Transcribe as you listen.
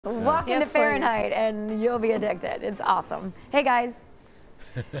walk into Fahrenheit and you'll be addicted. It's awesome. Hey, guys.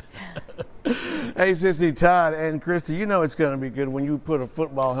 Hey, Sissy, Todd, and Christy, you know it's going to be good when you put a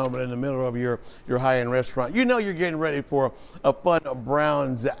football helmet in the middle of your high-end restaurant. You know you're getting ready for a fun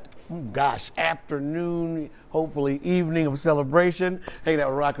Browns, afternoon, hopefully evening of celebration. Hanging out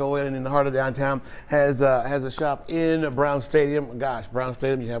with Rocco Whalen in the heart of downtown. Has a shop in Brown Stadium. Brown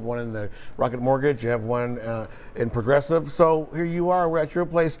Stadium, you have one in the Rocket Mortgage, you have one in Progressive. So here you are, we're at your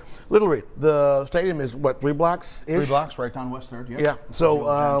place. Literally, the stadium is what, 3 blocks? 3 blocks, right down West 3rd, yeah. So,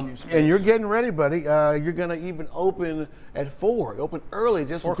 and you're getting ready, buddy. You're going to even open at 4. Open early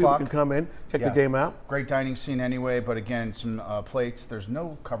just so people can come in, check the game out. Great dining scene anyway, but again, some plates. There's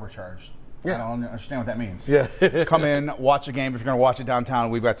no cover charge. Yeah. I don't understand what that means. Yeah. Come in, watch a game. If you're going to watch it downtown,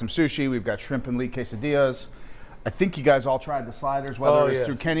 we've got some sushi. We've got shrimp and leek quesadillas. I think you guys all tried the sliders, whether it's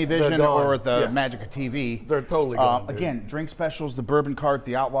through Kenny Vision or the Magic of TV. They're totally gone. Again, drink specials, the Bourbon Cart,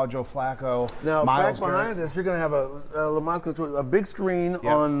 the Outlaw Joe Flacco. Now, back behind us, you're going to have a big screen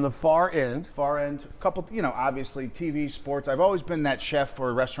on the far end. Far end. A couple, obviously TV, sports. I've always been that chef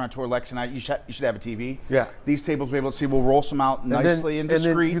or restaurateur, Lex and I. You should have a TV. Yeah. These tables will be able to see. We'll roll some out nicely and discreet.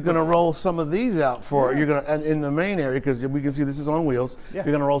 And then you're going to roll some of these out for, you're going to, in the main area, because we can see this is on wheels. Yeah.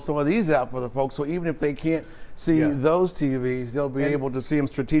 You're going to roll some of these out for the folks. So even if they can't see those TVs, they'll be able to see them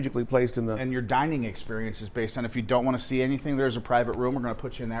strategically placed in the... And your dining experience is based on, if you don't want to see anything, there's a private room. We're going to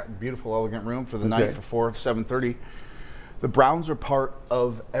put you in that beautiful, elegant room for the night for 7:30. The Browns are part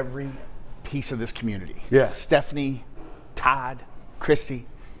of every piece of this community. Yeah. Stephanie, Todd, Chrissy,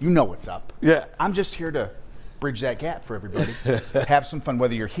 you know what's up. Yeah. I'm just here to bridge that gap for everybody. Have some fun,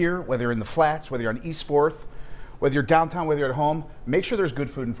 whether you're here, whether you're in the flats, whether you're on East 4th, whether you're downtown, whether you're at home. Make sure there's good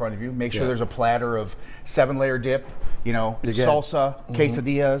food in front of you. Make sure there's a platter of 7-layer dip, salsa,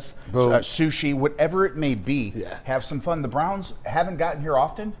 quesadillas, sushi, whatever it may be. Yeah. Have some fun. The Browns haven't gotten here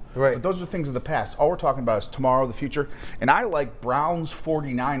often, but those are things of the past. All we're talking about is tomorrow, the future. And I like Browns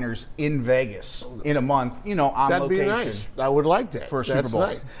 49ers in Vegas in a month, on That'd location. That'd be nice. I would like that. For a Super Bowl.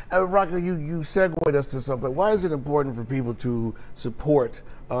 Nice. Rocco, you segued us to something. Why is it important for people to support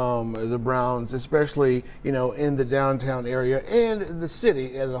the Browns, especially, in the downtown area and the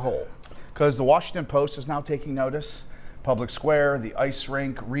city as a whole? Because the Washington Post is now taking notice. Public Square, the ice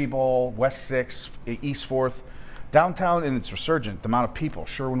rink, Rebowl, West 6th, East 4th. Downtown, and it's resurgent. The amount of people,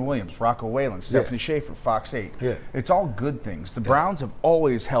 Sherwin-Williams, Rocco Whalen, Stephanie Schaefer, Fox 8. Yeah. It's all good things. The Browns have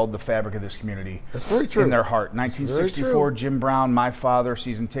always held the fabric of this community in their heart. 1964, Jim Brown, my father,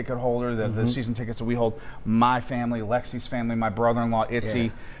 season ticket holder, the season tickets that we hold, my family, Lexi's family, my brother-in-law, Itzy. Yeah.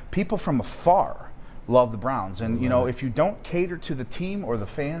 People from afar love the Browns. And, if you don't cater to the team or the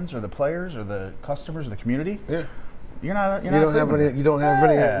fans or the players or the customers or the community, you don't have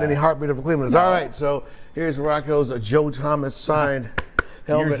any heartbeat of a Cleveland. No. All right, so here's Rocco's Joe Thomas signed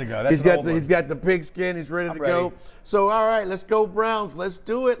helmet. Years ago. That's he's got the pigskin. He's ready to go. So all right, let's go Browns. Let's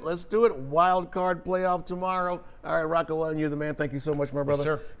do it. Let's do it. Wild card playoff tomorrow. All right, Rocco Whalen, you're the man. Thank you so much, my brother.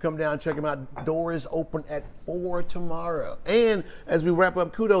 Yes, sir. Come down, check him out. Door is open at 4 tomorrow. And as we wrap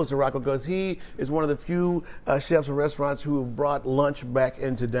up, kudos to Rocco because he is one of the few chefs and restaurants who have brought lunch back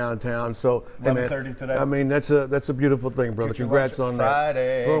into downtown. So 11:30 today. I mean, that's a beautiful thing, brother. Congrats on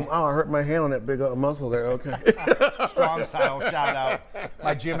Friday. that. Boom. Oh, I hurt my hand on that big muscle there. Okay. Strong Style, shout out.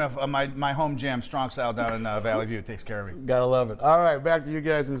 My gym, my home gym, Strong Style down in Valley View takes care of me. Gotta love it. All right, back to you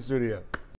guys in the studio.